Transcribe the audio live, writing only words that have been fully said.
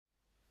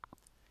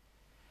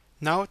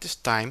Now it is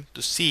time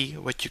to see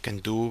what you can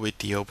do with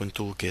the Open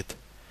Toolkit.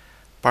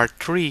 Part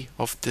 3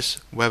 of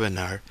this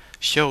webinar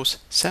shows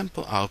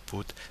sample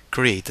output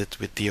created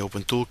with the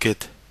Open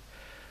Toolkit.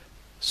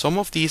 Some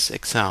of these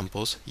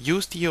examples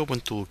use the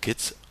Open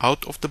Toolkit's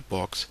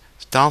out-of-the-box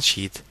style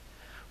sheet,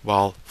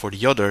 while for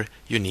the other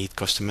you need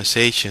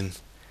customization.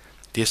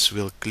 This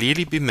will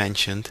clearly be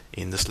mentioned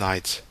in the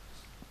slides.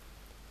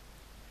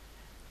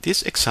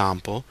 This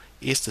example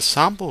is the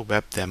sample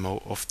web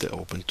demo of the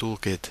Open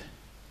Toolkit.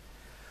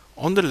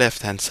 On the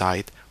left hand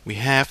side we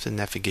have the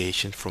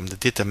navigation from the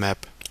DITA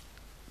map.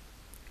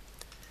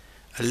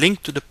 A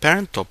link to the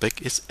parent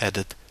topic is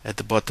added at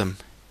the bottom.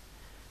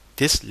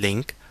 This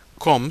link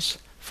comes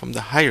from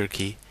the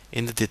hierarchy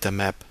in the DITA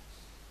map.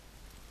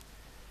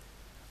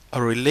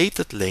 A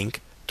related link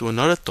to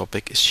another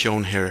topic is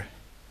shown here.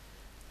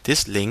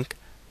 This link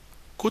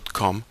could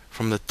come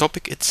from the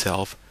topic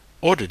itself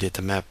or the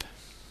DITA map.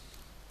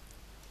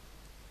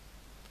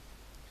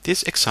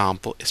 This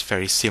example is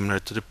very similar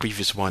to the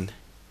previous one.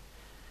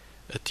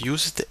 It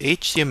uses the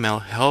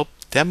HTML help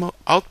demo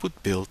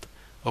output build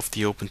of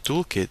the Open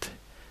Toolkit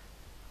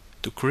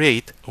to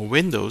create a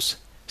Windows,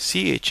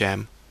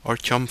 CHM or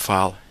CHOM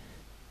file.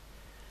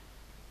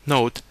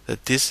 Note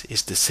that this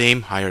is the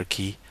same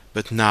hierarchy,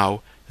 but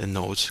now the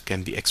nodes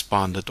can be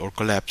expanded or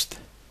collapsed.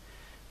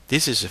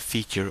 This is a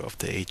feature of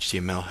the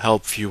HTML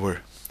help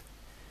viewer.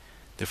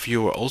 The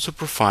viewer also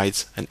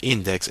provides an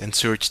index and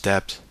search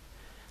tabs.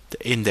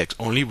 The index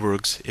only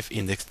works if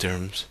index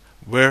terms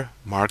were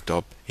marked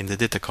up in the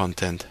DITA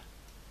content.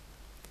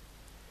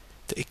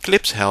 The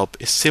Eclipse help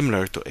is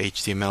similar to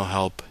HTML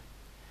help.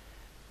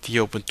 The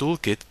Open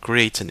Toolkit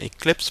creates an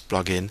Eclipse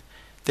plugin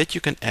that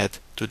you can add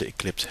to the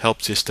Eclipse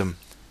help system.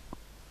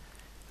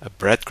 A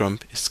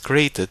breadcrumb is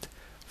created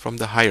from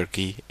the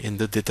hierarchy in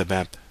the DITA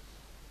map.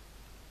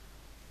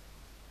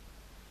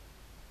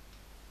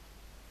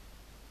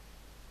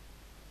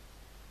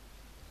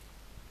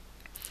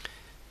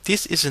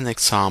 This is an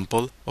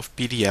example of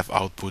PDF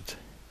output.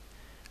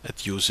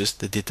 It uses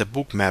the DITA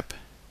book map.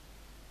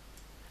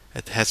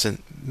 It has a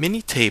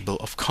mini table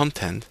of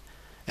content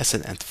as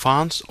an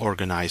advanced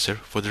organizer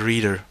for the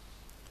reader.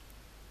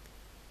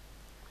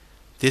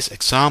 This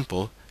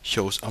example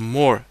shows a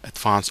more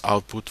advanced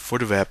output for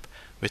the web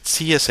with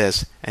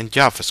CSS and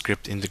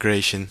JavaScript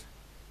integration.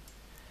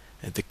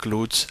 It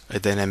includes a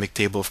dynamic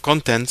table of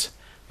contents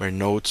where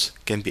nodes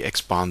can be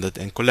expanded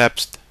and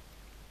collapsed.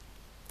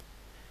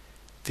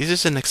 This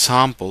is an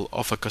example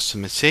of a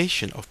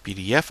customization of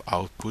PDF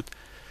output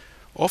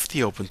of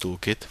the Open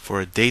Toolkit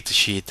for a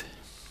datasheet.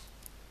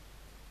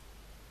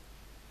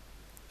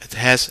 It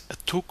has a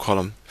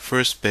two-column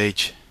first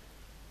page.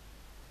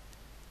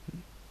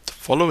 The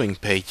following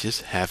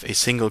pages have a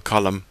single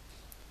column.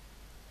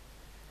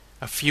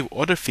 A few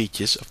other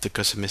features of the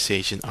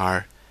customization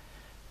are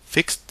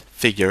fixed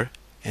figure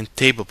and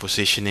table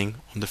positioning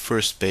on the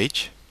first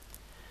page,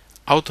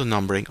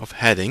 auto-numbering of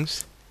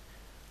headings,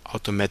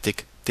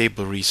 automatic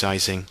table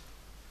resizing.